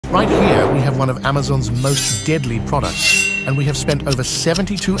Right here, we have one of Amazon's most deadly products, and we have spent over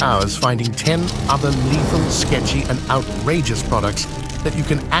 72 hours finding 10 other lethal, sketchy, and outrageous products that you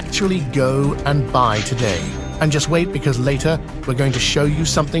can actually go and buy today. And just wait, because later, we're going to show you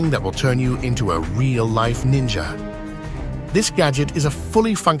something that will turn you into a real-life ninja. This gadget is a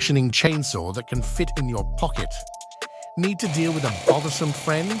fully functioning chainsaw that can fit in your pocket. Need to deal with a bothersome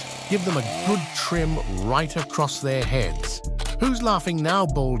friend? Give them a good trim right across their heads. Who's laughing now,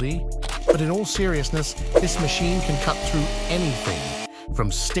 Baldy? But in all seriousness, this machine can cut through anything,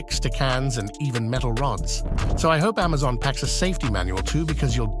 from sticks to cans and even metal rods. So I hope Amazon packs a safety manual too,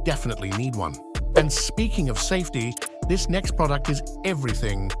 because you'll definitely need one. And speaking of safety, this next product is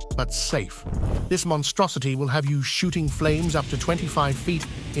everything but safe. This monstrosity will have you shooting flames up to 25 feet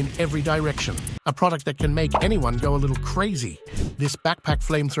in every direction. A product that can make anyone go a little crazy. This backpack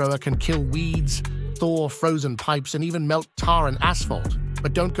flamethrower can kill weeds, thaw frozen pipes, and even melt tar and asphalt.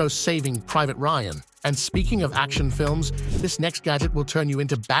 But don't go saving Private Ryan. And speaking of action films, this next gadget will turn you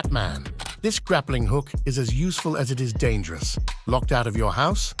into Batman. This grappling hook is as useful as it is dangerous. Locked out of your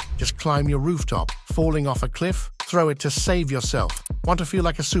house? Just climb your rooftop. Falling off a cliff? Throw it to save yourself. Want to feel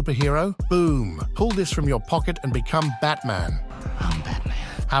like a superhero? Boom! Pull this from your pocket and become Batman. I'm Batman.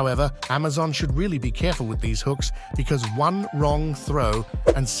 However, Amazon should really be careful with these hooks, because one wrong throw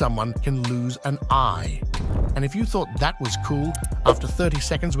and someone can lose an eye. And if you thought that was cool, after 30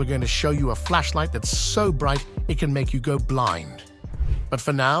 seconds we're going to show you a flashlight that's so bright it can make you go blind. But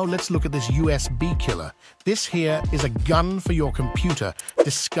for now, let's look at this USB killer. This here is a gun for your computer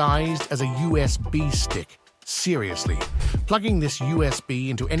disguised as a USB stick. Seriously, plugging this USB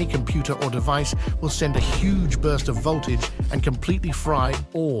into any computer or device will send a huge burst of voltage and completely fry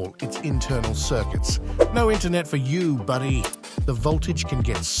all its internal circuits. No internet for you, buddy. The voltage can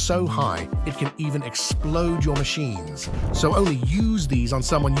get so high, it can even explode your machines. So only use these on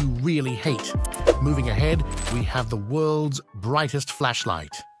someone you really hate. Moving ahead, we have the world's brightest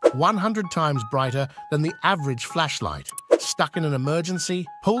flashlight. 100 times brighter than the average flashlight. Stuck in an emergency?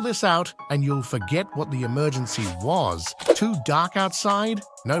 Pull this out and you'll forget what the emergency was. Too dark outside?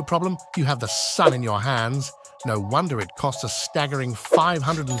 No problem, you have the sun in your hands. No wonder it costs a staggering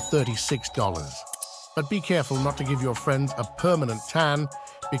 $536. But be careful not to give your friends a permanent tan,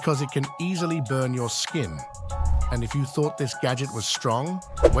 because it can easily burn your skin. And if you thought this gadget was strong,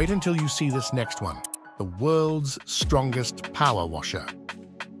 wait until you see this next one. The world's strongest power washer.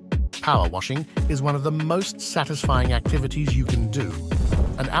 Power washing is one of the most satisfying activities you can do,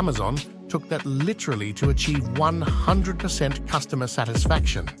 and Amazon took that literally to achieve 100% customer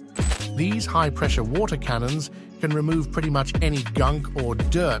satisfaction. These high-pressure water cannons can remove pretty much any gunk or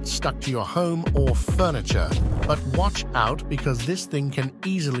dirt stuck to your home or furniture. But watch out, because this thing can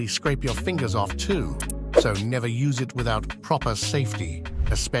easily scrape your fingers off too. So never use it without proper safety,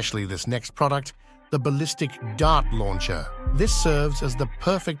 especially this next product, the ballistic dart launcher. This serves as the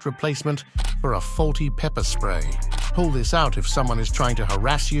perfect replacement for a faulty pepper spray. Pull this out if someone is trying to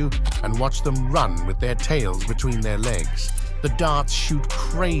harass you, and watch them run with their tails between their legs. The darts shoot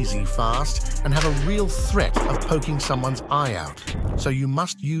crazy fast and have a real threat of poking someone's eye out. So you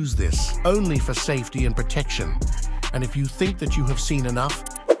must use this only for safety and protection. And if you think that you have seen enough,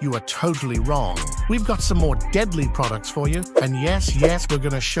 you are totally wrong. We've got some more deadly products for you. And yes, we're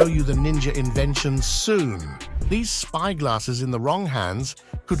going to show you the ninja invention soon. These spy glasses in the wrong hands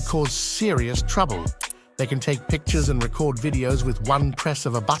could cause serious trouble. They can take pictures and record videos with one press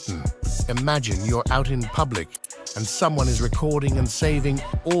of a button. Imagine you're out in public and someone is recording and saving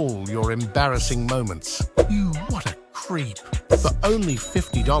all your embarrassing moments. What a creep. For only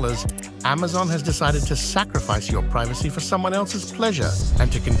 $50, Amazon has decided to sacrifice your privacy for someone else's pleasure.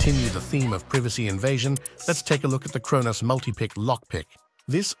 And to continue the theme of privacy invasion, let's take a look at the Kronos Multi-Pick Lockpick.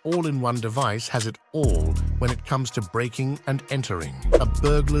 This all-in-one device has it all when it comes to breaking and entering. A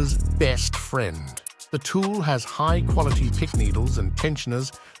burglar's best friend. The tool has high-quality pick needles and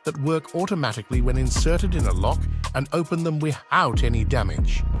tensioners that work automatically when inserted in a lock and open them without any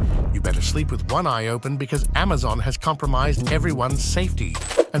damage. You better sleep with one eye open, because Amazon has compromised everyone's safety.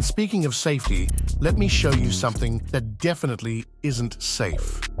 And speaking of safety, let me show you something that definitely isn't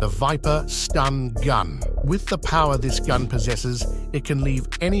safe. The Viper Stun Gun. With the power this gun possesses, it can leave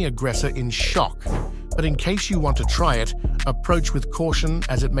any aggressor in shock. But in case you want to try it, approach with caution,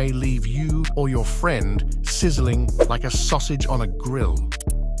 as it may leave you or your friend sizzling like a sausage on a grill.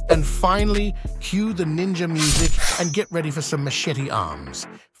 And finally, cue the ninja music and get ready for some machete arms.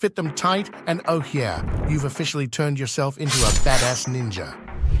 Fit them tight, and oh yeah, you've officially turned yourself into a badass ninja.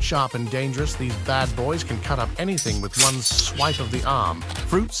 Sharp and dangerous, these bad boys can cut up anything with one swipe of the arm.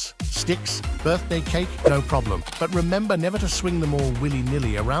 Fruits, sticks, birthday cake, no problem. But remember never to swing them all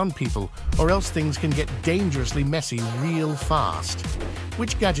willy-nilly around people, or else things can get dangerously messy real fast.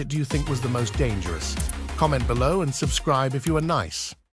 Which gadget do you think was the most dangerous? Comment below and subscribe if you are nice.